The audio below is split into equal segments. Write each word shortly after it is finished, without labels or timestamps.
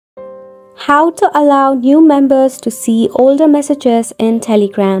How to allow new members to see older messages in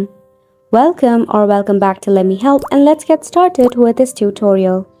Telegram. Welcome back to Let Me Help, and let's get started with this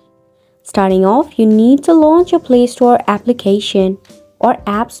tutorial. Starting off, you need to launch your Play Store application or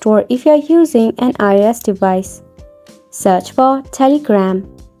App Store if you are using an iOS device. Search for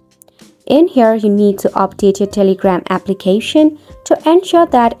Telegram. In here, you need to update your Telegram application to ensure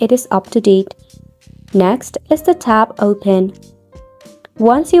that it is up to date. Next is the tab Open.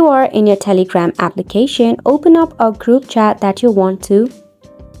 Once you are in your Telegram application, open up a group chat that you want to.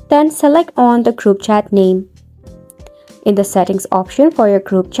 Then select on the group chat name. In the settings option for your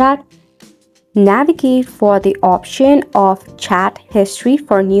group chat, navigate for the option of chat history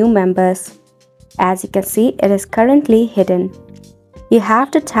for new members. As you can see, it is currently hidden. You have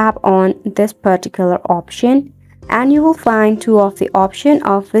to tap on this particular option and you will find two of the options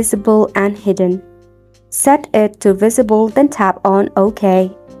of visible and hidden. Set it to visible, then tap on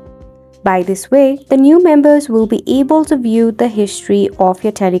OK. By this way, the new members will be able to view the history of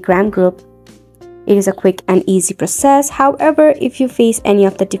your Telegram group. It is a quick and easy process. However, if you face any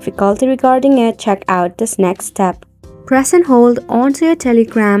of the difficulty regarding it, check out this next step. Press and hold onto your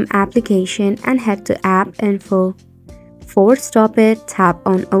Telegram application and head to App Info. Force stop it, tap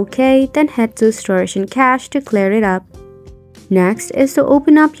on OK, then head to Storage and Cache to clear it up. Next is to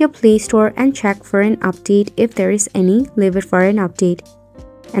open up your Play Store and check for an update. If there is any, leave it for an update.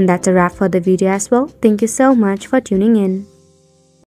 And that's a wrap for the video as well. Thank you so much for tuning in.